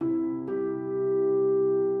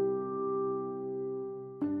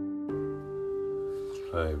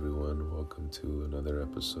Hi everyone, welcome to another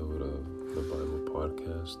episode of the Bible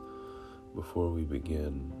Podcast. Before we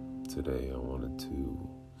begin today, I wanted to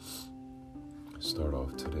start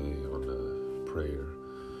off today on a prayer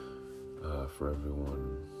for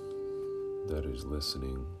everyone that is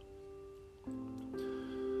listening.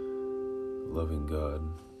 Loving God,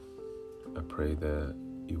 I pray that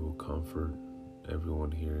you will comfort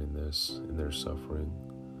everyone hearing this in their suffering.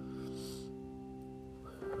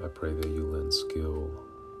 I pray that you lend skill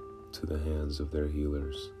to the hands of their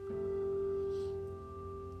healers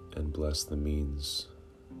and bless the means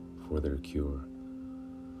for their cure.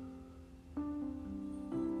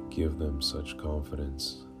 Give them such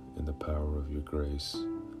confidence in the power of your grace,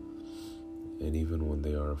 and even when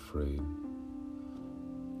they are afraid,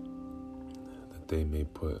 that they may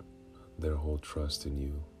put their whole trust in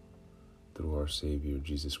you through our Savior,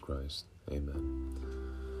 Jesus Christ. Amen.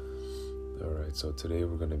 Alright, so today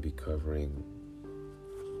we're going to be covering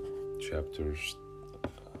chapters.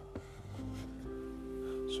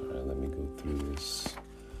 Let me go through this,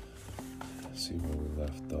 see where we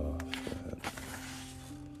left off at.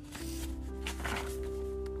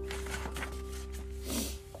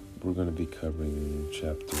 We're going to be covering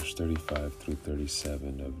chapters 35 through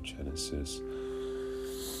 37 of Genesis.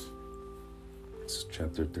 It's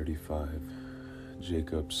chapter 35,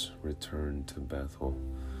 Jacob's return to Bethel.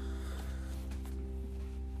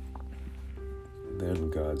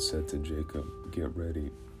 Then God said to Jacob, "Get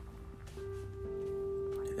ready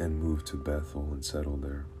and move to Bethel and settle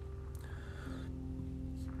there.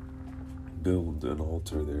 Build an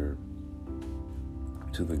altar there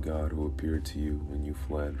to the God who appeared to you when you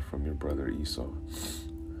fled from your brother Esau."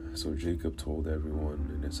 So Jacob told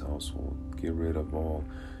everyone in his household, "Get rid of all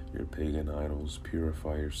your pagan idols,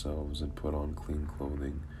 purify yourselves, and put on clean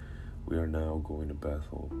clothing. We are now going to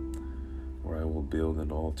Bethel, where I will build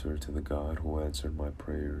an altar to the God who answered my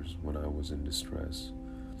prayers when I was in distress.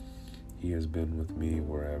 He has been with me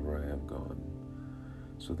wherever I have gone."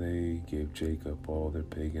 So they gave Jacob all their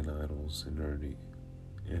pagan idols and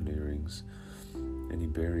earrings, and he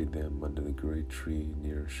buried them under the great tree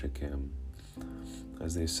near Shechem.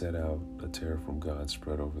 As they set out, a terror from God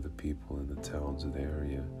spread over the people in the towns of the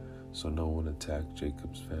area, so no one attacked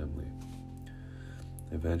Jacob's family.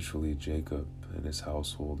 Eventually, Jacob and his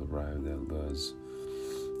household arrived at Luz,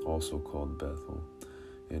 also called Bethel,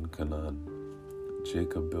 in Canaan.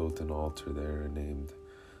 Jacob built an altar there and named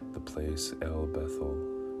the place El Bethel,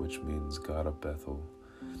 which means God of Bethel,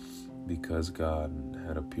 because God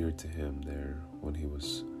had appeared to him there when he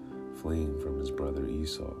was fleeing from his brother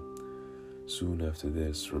Esau. Soon after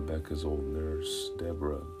this, Rebekah's old nurse,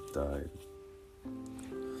 Deborah, died.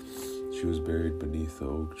 She was buried beneath the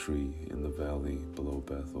oak tree in the valley below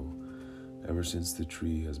Bethel. Ever since, the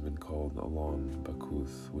tree has been called Allon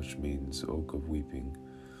Bakuth, which means oak of weeping.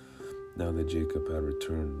 Now that Jacob had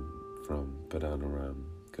returned from Padan Aram,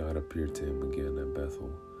 God appeared to him again at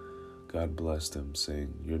Bethel. God blessed him,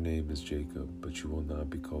 saying, "Your name is Jacob, but you will not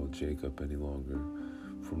be called Jacob any longer.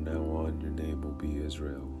 From now on, your name will be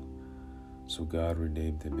Israel." So God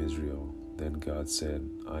renamed him Israel. Then God said,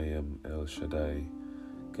 "I am El Shaddai,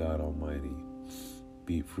 God Almighty.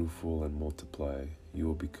 Be fruitful and multiply. You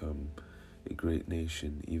will become a great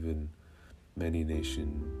nation, even many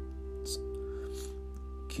nations.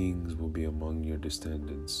 Kings will be among your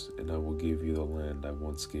descendants, and I will give you the land I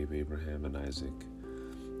once gave Abraham and Isaac.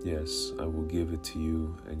 Yes, I will give it to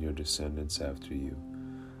you and your descendants after you."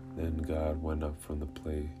 Then God went up from the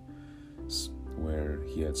place where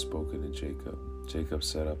he had spoken to Jacob. Jacob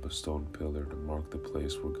set up a stone pillar to mark the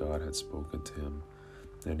place where God had spoken to him.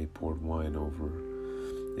 Then he poured wine over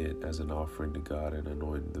it as an offering to God and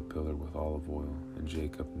anointed the pillar with olive oil. And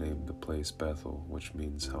Jacob named the place Bethel, which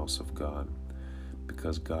means house of God,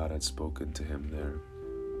 because God had spoken to him there.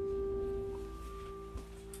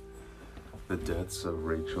 The deaths of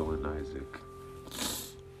Rachel and Isaac.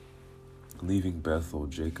 Leaving Bethel,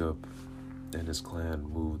 Jacob and his clan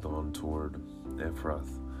moved on toward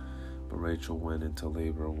Ephrath. But Rachel went into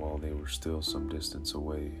labor while they were still some distance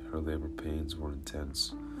away. Her labor pains were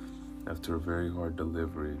intense. After a very hard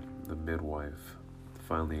delivery, the midwife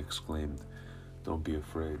finally exclaimed, "Don't be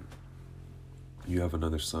afraid. You have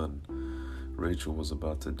another son." Rachel was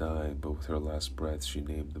about to die, but with her last breath she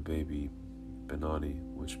named the baby Benoni,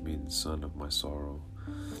 which means son of my sorrow.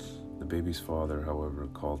 The baby's father, however,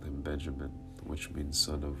 called him Benjamin, which means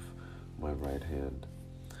son of my right hand.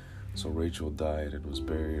 So Rachel died and was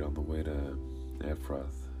buried on the way to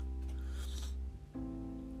Ephrath.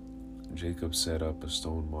 Jacob set up a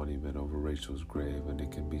stone monument over Rachel's grave, and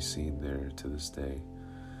it can be seen there to this day.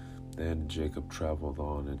 Then Jacob traveled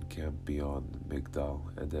on and camped beyond Migdal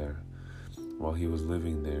Eder, While he was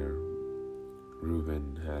living there,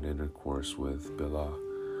 Reuben had intercourse with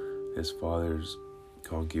Bilhah, his father's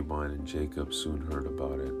concubine, and Jacob soon heard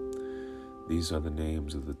about it. These are the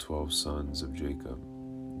names of the 12 sons of Jacob.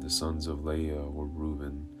 The sons of Leah were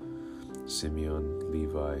Reuben, Simeon,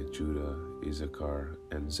 Levi, Judah, Issachar,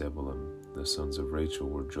 and Zebulun. The sons of Rachel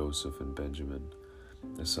were Joseph and Benjamin.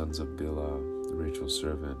 The sons of Bilhah, Rachel's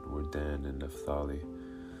servant, were Dan and Naphtali.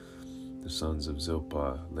 The sons of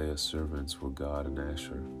Zilpah, Leah's servants, were Gad and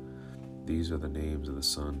Asher. These are the names of the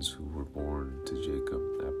sons who were born to Jacob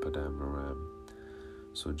at Padan Aram.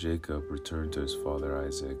 So Jacob returned to his father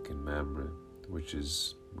Isaac in Mamre, which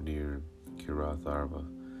is near Kiriath Arba,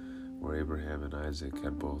 where Abraham and Isaac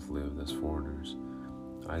had both lived as foreigners.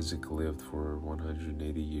 Isaac lived for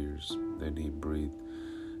 180 years. Then he breathed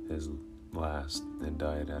his last and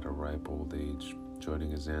died at a ripe old age,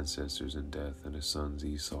 joining his ancestors in death, and his sons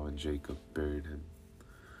Esau and Jacob buried him.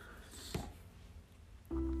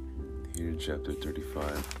 Here in chapter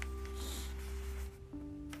 35,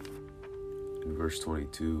 in verse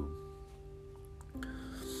 22,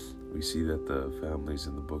 we see that the families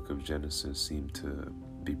in the book of Genesis seem to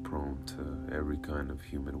be prone to every kind of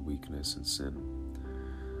human weakness and sin.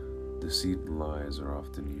 Deceit and lies are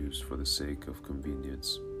often used for the sake of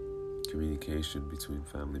convenience. Communication between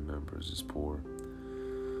family members is poor.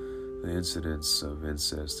 The incidence of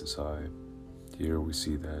incest is high. Here we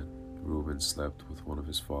see that Reuben slept with one of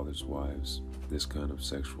his father's wives. This kind of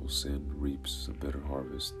sexual sin reaps a bitter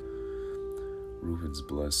harvest. Reuben's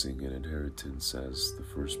blessing and inheritance as the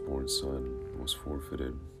firstborn son was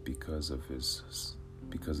forfeited because of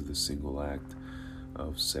the single act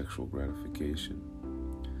of sexual gratification.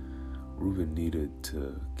 Reuben needed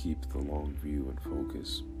to keep the long view and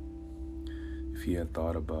focus. If he had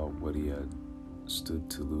thought about what he had stood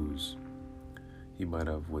to lose, he might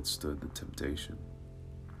have withstood the temptation.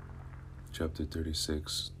 Chapter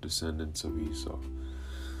 36, Descendants of Esau.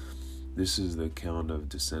 This is the account of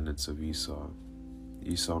descendants of Esau.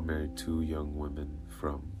 Esau married 2 young women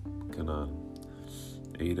from Canaan,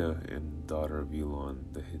 Adah and daughter of Elon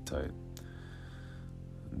the Hittite,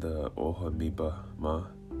 the Oholibamah,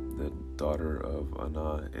 the daughter of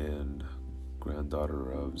Anah and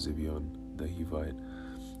granddaughter of Zibeon the Hivite.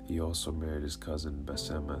 He also married his cousin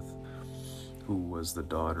Basemath, who was the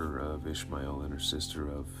daughter of Ishmael and her sister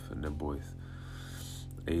of Nebaioth.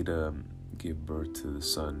 Adah gave birth to the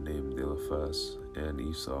son named Eliphaz and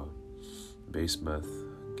Esau. Basemath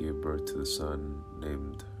gave birth to the son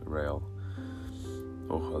named Rael.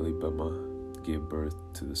 Oholibamah gave birth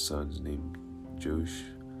to the sons named Josh,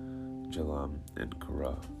 Jalam, and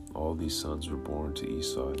Korah. All these sons were born to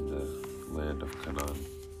Esau in the land of Canaan.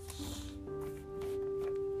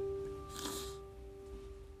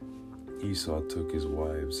 Esau took his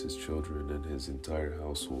wives, his children, and his entire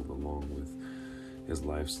household along with his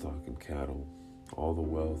livestock and cattle, all the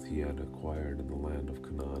wealth he had acquired in the land of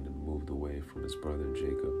Canaan, and moved away from his brother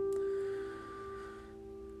Jacob.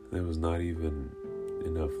 There was not even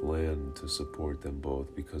enough land to support them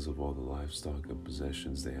both because of all the livestock and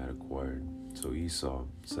possessions they had acquired. So Esau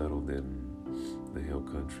settled in the hill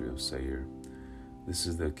country of Seir. This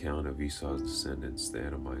is the account of Esau's descendants, the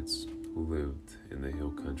Edomites, who lived in the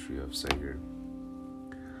hill country of Seir.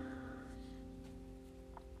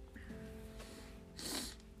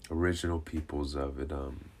 Original peoples of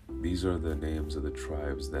Edom. These are the names of the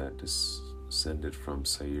tribes that descended from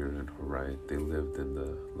Seir and Horite. They lived in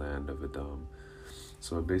the land of Edom.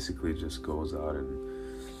 So it basically just goes out and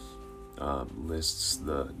lists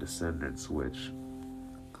the descendants, which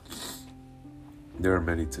there are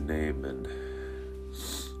many to name, and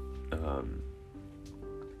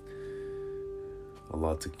a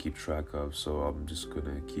lot to keep track of. So I'm just going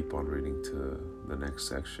to keep on reading to the next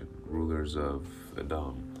section. Rulers of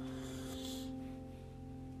Edom.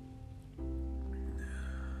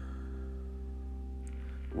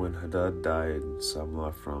 When Hadad died,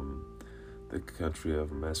 Samlah from the country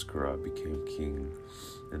of Masrekah became king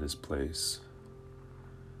in his place.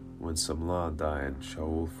 When Samlah died,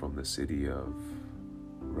 Shaul from the city of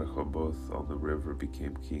Rehoboth on the river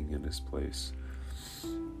became king in his place.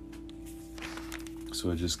 So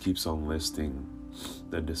it just keeps on listing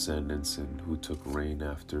the descendants and who took reign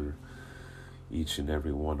after each and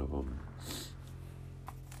every one of them.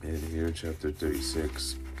 And here in chapter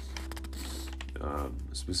 36,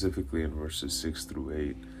 specifically in verses 6 through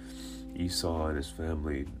 8, Esau and his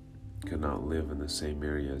family could not live in the same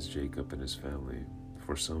area as Jacob and his family.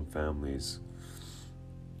 For some families,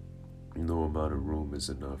 no amount of room is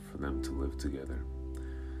enough for them to live together.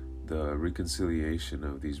 The reconciliation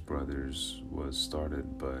of these brothers was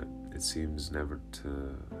started, but it seems never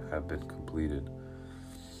to have been completed.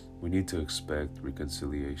 We need to expect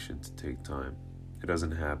reconciliation to take time. It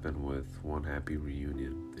doesn't happen with one happy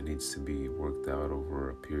reunion. It needs to be worked out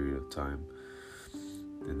over a period of time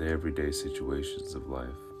in the everyday situations of life.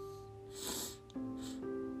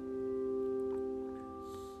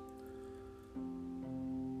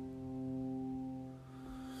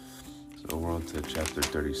 So we're on to chapter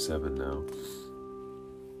 37 now.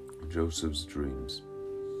 Joseph's dreams.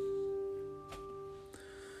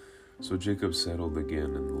 So Jacob settled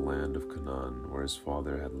again in the land of Canaan, where his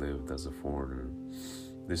father had lived as a foreigner.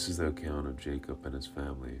 This is the account of Jacob and his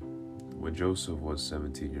family. When Joseph was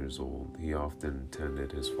 17 years old, he often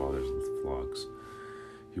tended his father's flocks.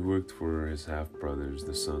 He worked for his half-brothers,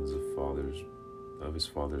 the sons of his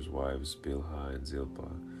father's wives, Bilhah and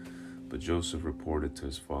Zilpah. But Joseph reported to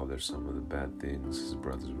his father some of the bad things his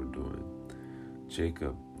brothers were doing.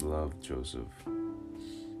 Jacob loved Joseph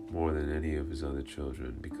more than any of his other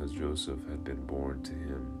children, because Joseph had been born to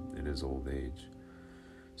him in his old age.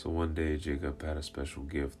 So one day Jacob had a special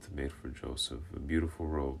gift made for Joseph, a beautiful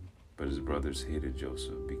robe, but his brothers hated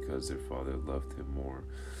Joseph because their father loved him more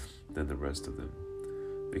than the rest of them.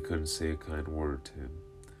 They couldn't say a kind word to him.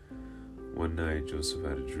 One night Joseph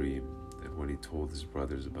had a dream, and when he told his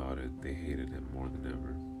brothers about it, they hated him more than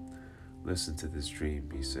ever. "Listen to this dream,"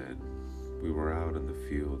 he said. "We were out in the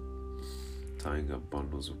field tying up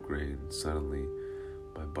bundles of grain. Suddenly,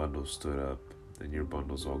 my bundle stood up, and your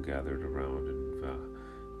bundles all gathered around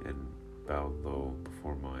and bowed low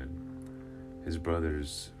before mine." His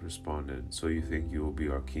brothers responded, "So you think you will be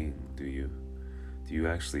our king, do you? Do you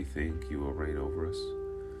actually think you will reign over us?"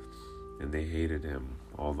 And they hated him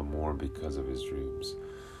all the more because of his dreams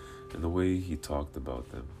and the way he talked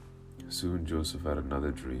about them. Soon Joseph had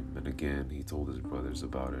another dream, and again he told his brothers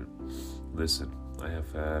about it. "Listen, I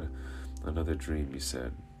have had another dream," he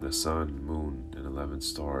said. "The sun, moon, and 11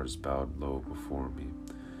 stars bowed low before me."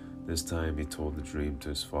 This time he told the dream to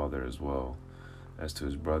his father as well as to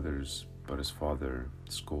his brothers, but his father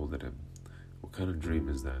scolded him. "What kind of dream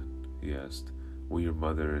is that?" he asked. "Will your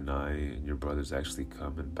mother and I and your brothers actually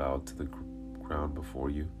come and bow to the ground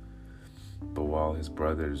before you?" But while his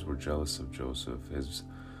brothers were jealous of Joseph, his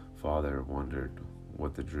father wondered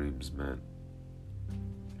what the dreams meant.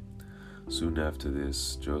 Soon after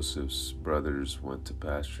this, Joseph's brothers went to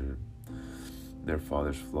pasture their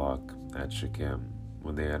father's flock at Shechem.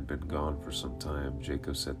 When they had been gone for some time,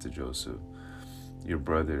 Jacob said to Joseph, "Your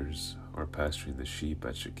brothers are pasturing the sheep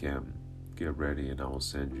at Shechem. Get ready and I will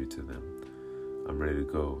send you to them." "I'm ready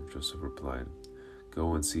to go," Joseph replied.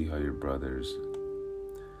 "Go and see how your brothers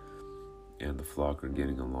and the flock are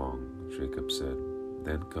getting along," Jacob said.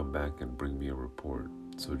 "Then come back and bring me a report."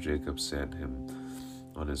 So Jacob sent him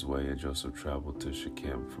on his way, and Joseph traveled to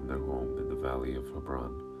Shechem from their home in the valley of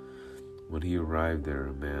Hebron. When he arrived there,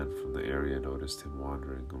 a man from the area noticed him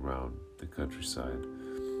wandering around the countryside.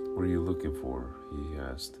 "What are you looking for?" he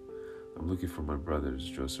asked. "I'm looking for my brothers,"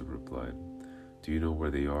 Joseph replied. "Do you know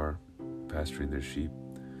where they are, pasturing their sheep?"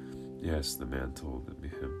 "Yes," the man told him.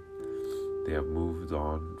 "They have moved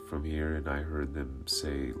on from here, and I heard them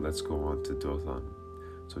say, 'Let's go on to Dothan.'"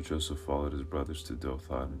 So Joseph followed his brothers to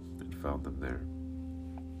Dothan and found them there.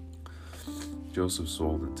 Joseph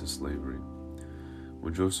sold into slavery.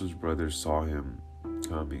 When Joseph's brothers saw him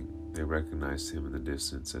coming, they recognized him in the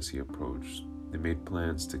distance as he approached. They made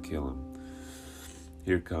plans to kill him.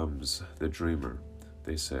 "Here comes the dreamer,"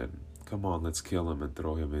 they said. "Come on, let's kill him and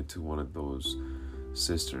throw him into one of those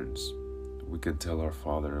cisterns. We can tell our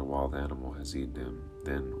father a wild animal has eaten him.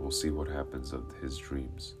 Then we'll see what happens of his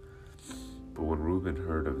dreams." But when Reuben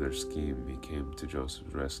heard of their scheme, he came to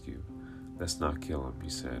Joseph's rescue. "Let's not kill him," he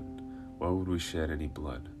said. "Why would we shed any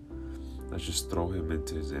blood? Let's just throw him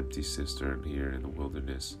into his empty cistern here in the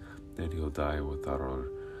wilderness. Then he'll die without our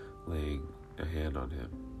laying a hand on him."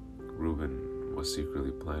 Reuben was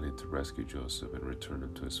secretly planning to rescue Joseph and return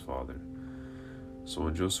him to his father. So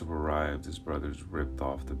when Joseph arrived, his brothers ripped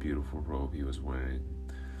off the beautiful robe he was wearing.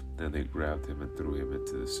 Then they grabbed him and threw him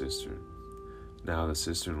into the cistern. Now the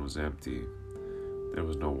cistern was empty. There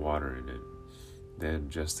was no water in it. Then,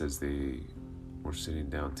 just as they were sitting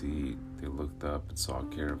down to eat, they looked up and saw a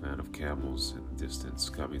caravan of camels in the distance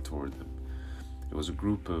coming toward them. It was a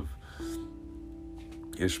group of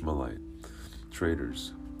Ishmaelite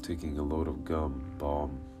traders taking a load of gum,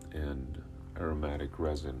 balm, and aromatic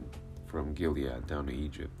resin from Gilead down to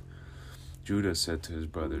Egypt. Judah said to his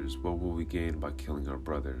brothers, "What will we gain by killing our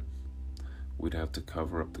brother? We'd have to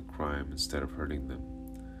cover up the crime instead of hurting them.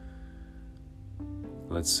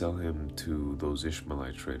 Let's sell him to those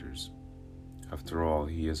Ishmaelite traders. After all,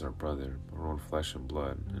 he is our brother, our own flesh and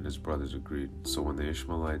blood." And his brothers agreed. So when the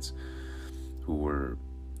Ishmaelites who were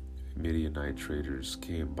Midianite traders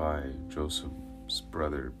came by, Joseph's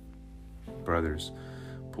brothers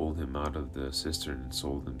pulled him out of the cistern and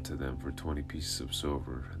sold him to them for 20 pieces of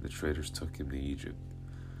silver, and the traders took him to Egypt.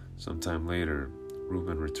 Sometime later,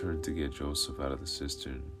 Reuben returned to get Joseph out of the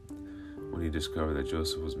cistern. When he discovered that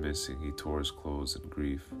Joseph was missing, he tore his clothes in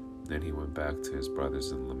grief. Then he went back to his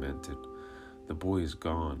brothers and lamented, "The boy is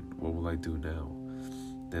gone. What will I do now?"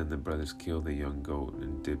 Then the brothers killed a young goat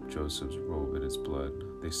and dipped Joseph's robe in its blood.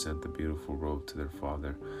 They sent the beautiful robe to their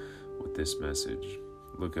father with this message,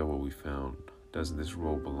 "Look at what we found. Doesn't this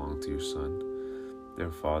robe belong to your son?"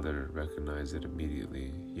 Their father recognized it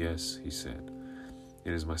immediately. "Yes," he said,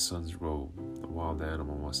 "it is my son's robe. A wild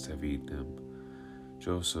animal must have eaten him."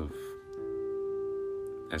 Joseph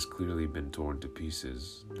has clearly been torn to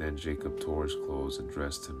pieces. Then Jacob tore his clothes and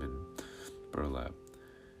dressed him in burlap.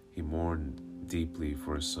 He mourned deeply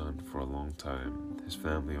for his son for a long time. His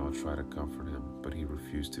family all tried to comfort him, but he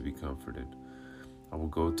refused to be comforted. "I will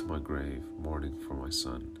go to my grave, mourning for my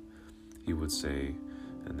son," he would say,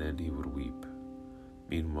 and then he would weep.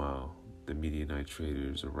 Meanwhile, the Midianite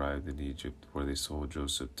traders arrived in Egypt, where they sold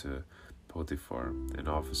Joseph to Potiphar, an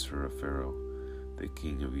officer of Pharaoh, the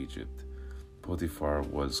king of Egypt. Potiphar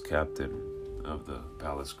was captain of the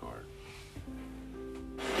palace guard.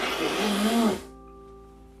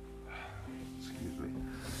 Excuse me.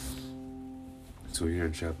 So here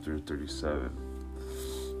in chapter 37,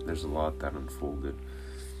 there's a lot that unfolded.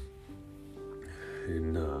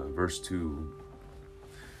 In verse 2,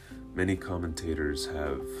 many commentators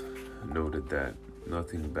have noted that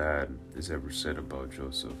nothing bad is ever said about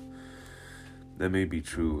Joseph. That may be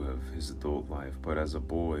true of his adult life, but as a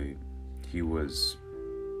boy, he was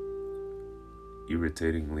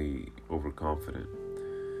irritatingly overconfident.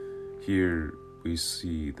 Here we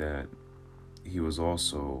see that he was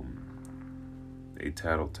also a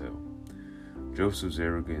tattletale. Joseph's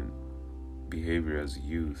arrogant behavior as a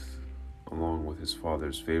youth, along with his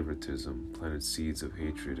father's favoritism, planted seeds of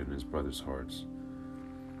hatred in his brothers' hearts.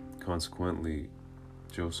 Consequently,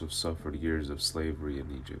 Joseph suffered years of slavery in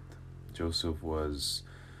Egypt. Joseph was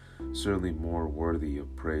certainly more worthy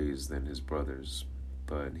of praise than his brothers,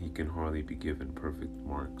 but he can hardly be given perfect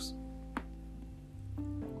marks.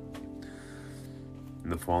 In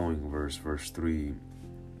the following verse 3,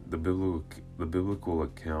 the biblical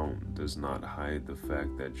account does not hide the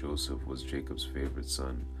fact that Joseph was Jacob's favorite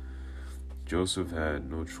son. Joseph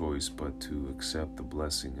had no choice but to accept the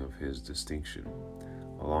blessing of his distinction,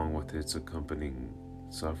 along with its accompanying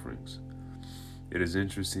sufferings. It is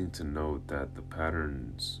interesting to note that the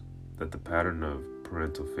pattern of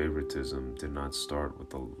parental favoritism did not start with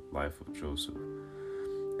the life of Joseph.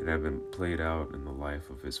 It had been played out in the life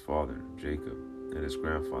of his father, Jacob, and his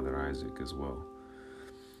grandfather, Isaac, as well.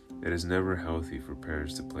 It is never healthy for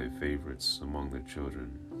parents to play favorites among their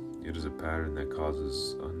children. It is a pattern that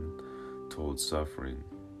causes untold suffering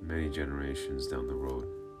many generations down the road.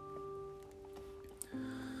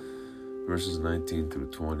 Verses 19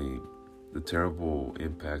 through 20, the terrible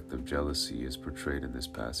impact of jealousy is portrayed in this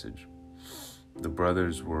passage. The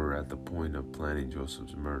brothers were at the point of planning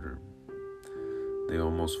Joseph's murder. They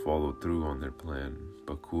almost followed through on their plan,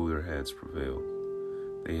 but cooler heads prevailed.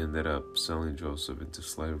 They ended up selling Joseph into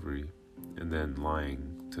slavery and then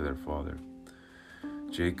lying to their father,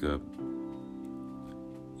 Jacob.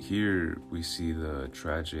 Here we see the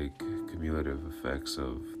tragic cumulative effects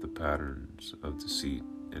of the patterns of deceit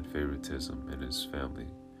and favoritism in the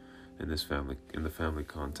family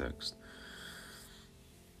context.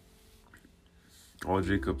 All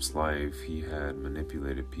Jacob's life, he had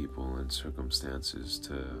manipulated people and circumstances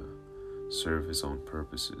to serve his own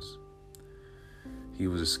purposes. He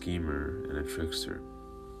was a schemer and a trickster.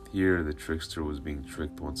 Here, the trickster was being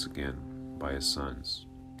tricked once again by his sons.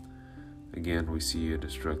 Again, we see a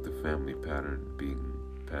destructive family pattern being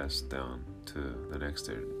passed down to the next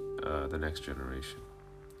generation.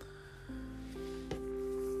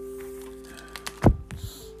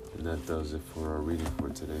 And that does it for our reading for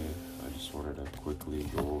today. I just wanted to quickly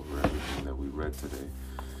go over everything that we read today.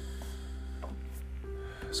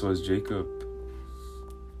 So as Jacob,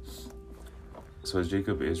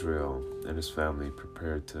 Israel, and his family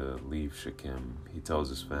prepared to leave Shechem, he tells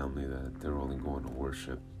his family that they're only going to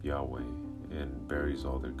worship Yahweh and buries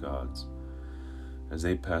all their gods. As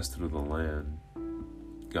they pass through the land,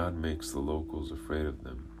 God makes the locals afraid of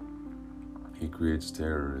them. He creates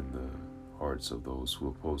terror in the hearts of those who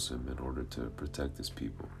oppose him in order to protect his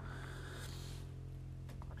people.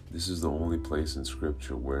 This is the only place in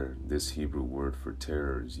Scripture where this Hebrew word for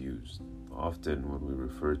terror is used. Often when we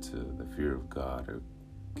refer to the fear of God,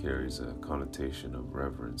 it carries a connotation of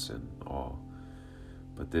reverence and awe.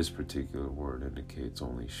 but this particular word indicates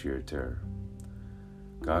only sheer terror.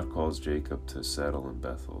 God calls Jacob to settle in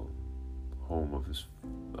Bethel, home of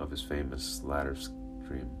his famous ladder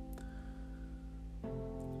stream.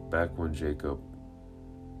 Back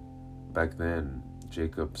then,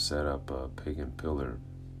 Jacob set up a pagan pillar,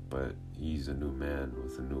 but he's a new man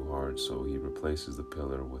with a new heart, so he replaces the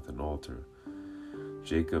pillar with an altar.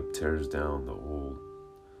 Jacob tears down the old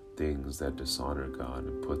things that dishonor God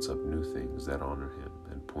and puts up new things that honor him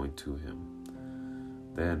and point to him.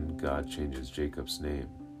 Then God changes Jacob's name.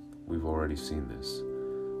 We've already seen this,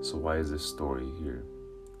 so why is this story here?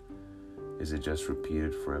 Is it just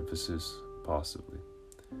repeated for emphasis? Possibly.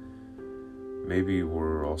 Maybe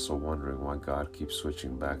we're also wondering why God keeps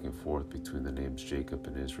switching back and forth between the names Jacob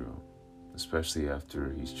and Israel, especially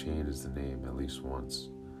after he's changed the name at least once.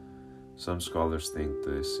 Some scholars think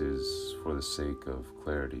this is for the sake of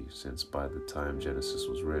clarity, since by the time Genesis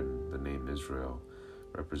was written, the name Israel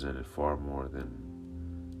represented far more than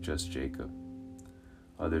just Jacob.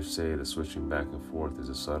 Others say the switching back and forth is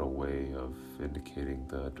a subtle way of indicating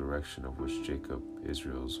the direction of which Jacob,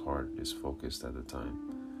 Israel's heart, is focused at the time.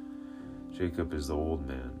 Jacob is the old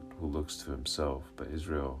man who looks to himself, but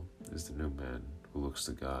Israel is the new man who looks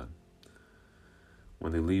to God.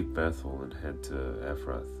 When they leave Bethel and head to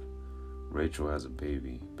Ephrath, Rachel has a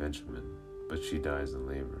baby, Benjamin, but she dies in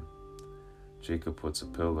labor. Jacob puts a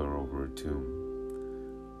pillar over her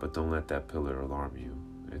tomb, but don't let that pillar alarm you.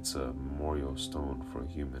 It's a memorial stone for a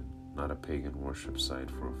human, not a pagan worship site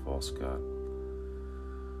for a false god.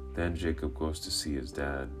 Then Jacob goes to see his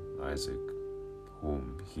dad, Isaac,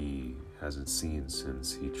 whom he hasn't seen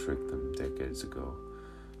since he tricked him decades ago,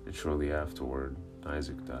 and shortly afterward,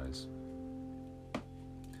 Isaac dies.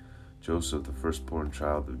 Joseph, the firstborn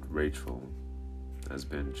child of Rachel, has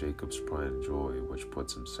been Jacob's pride and joy, which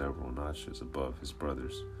puts him several notches above his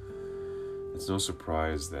brothers. It's no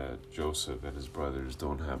surprise that Joseph and his brothers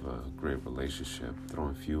don't have a great relationship,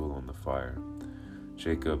 throwing fuel on the fire.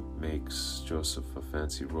 Jacob makes Joseph a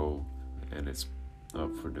fancy robe, and it's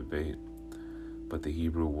up for debate. But the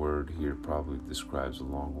Hebrew word here probably describes a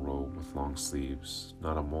long robe with long sleeves,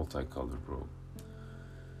 not a multicolored robe.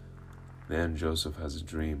 Then Joseph has a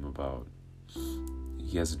dream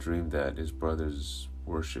that his brothers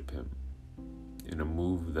worship him. In a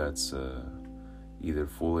move that's either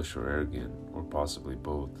foolish or arrogant, or possibly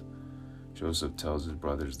both, Joseph tells his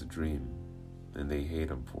brothers the dream, and they hate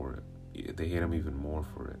him for it. They hate him even more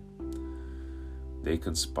for it. They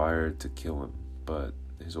conspire to kill him, but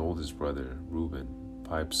his oldest brother, Reuben,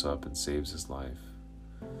 pipes up and saves his life.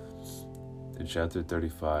 In chapter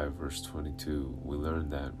 35, verse 22, we learn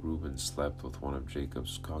that Reuben slept with one of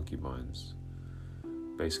Jacob's concubines,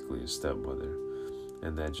 basically his stepmother,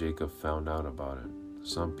 and that Jacob found out about it.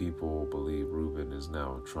 Some people believe Reuben is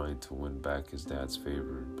now trying to win back his dad's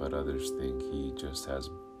favor, but others think he just has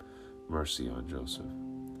mercy on Joseph.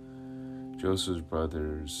 Joseph's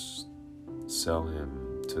brothers sell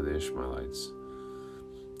him to the Ishmaelites,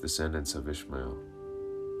 descendants of Ishmael.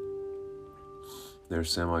 They're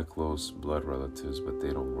semi-close blood relatives, but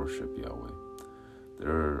they don't worship Yahweh.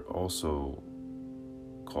 They're also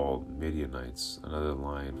called Midianites, another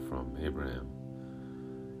line from Abraham.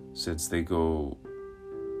 Since they go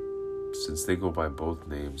by both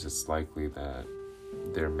names, it's likely that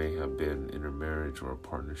there may have been intermarriage or a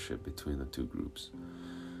partnership between the two groups.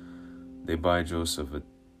 They buy Joseph and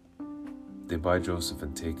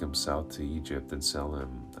take him south to Egypt and sell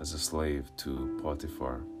him as a slave to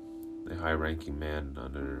Potiphar, a high-ranking man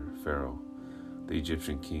under Pharaoh, the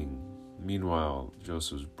Egyptian king. Meanwhile,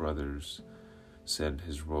 Joseph's brothers send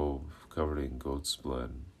his robe covered in goat's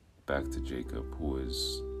blood back to Jacob, who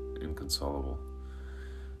is inconsolable.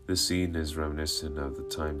 This scene is reminiscent of the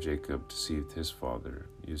time Jacob deceived his father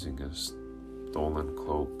using a stolen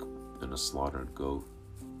cloak and a slaughtered goat.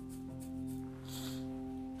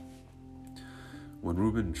 When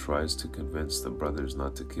Reuben tries to convince the brothers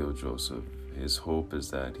not to kill Joseph, his hope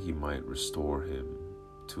is that he might restore him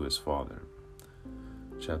to his father.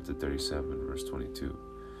 Chapter 37, verse 22.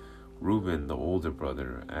 Reuben, the older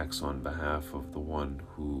brother, acts on behalf of the one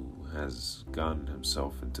who has gotten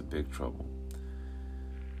himself into big trouble.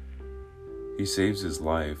 He saves his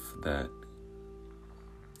life that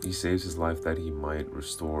he might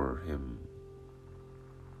restore him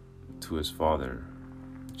to his father.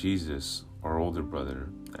 Jesus, our older brother,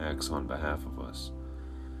 acts on behalf of us.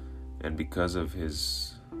 And because of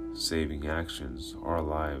his saving actions, our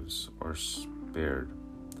lives are spared,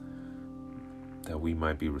 that we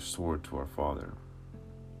might be restored to our Father.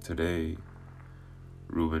 Today,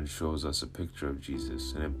 Reuben shows us a picture of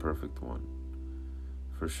Jesus, an imperfect one,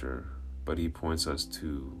 for sure, but he points us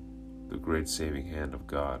to the great saving hand of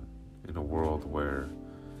God in a world where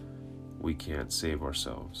we can't save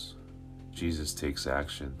ourselves. Jesus takes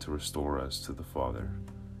action to restore us to the Father,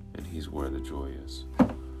 and He's where the joy is.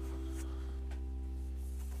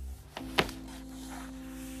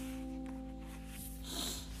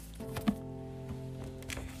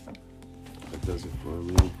 That does it for our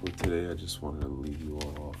reading for today. I just wanted to leave you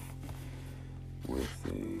all off with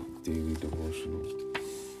a daily devotional.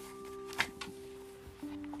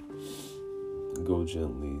 Go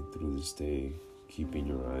gently through this day, keeping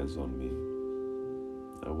your eyes on me.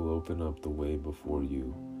 I will open up the way before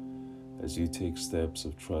you. As you take steps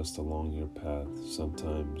of trust along your path,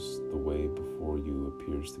 sometimes the way before you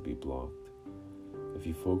appears to be blocked. If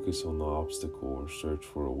you focus on the obstacle or search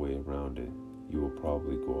for a way around it, you will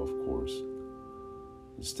probably go off course.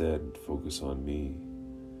 Instead, focus on me,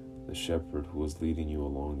 the shepherd who is leading you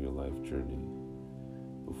along your life journey.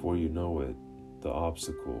 Before you know it, the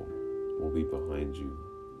obstacle will be behind you,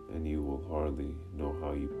 and you will hardly know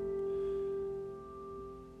how you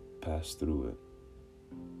pass through it.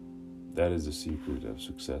 That is the secret of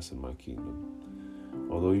success in my kingdom.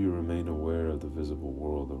 Although you remain aware of the visible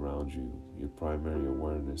world around you, your primary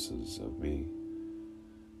awareness is of me.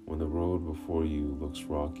 When the road before you looks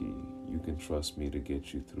rocky, you can trust me to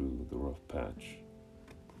get you through the rough patch.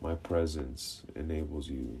 My presence enables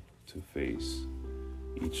you to face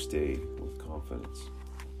each day with confidence.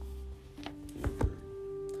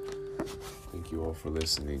 Thank you all for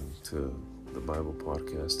listening to the Bible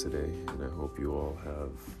podcast today, and I hope you all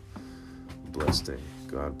have a blessed day.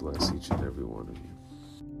 God bless each and every one of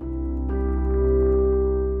you.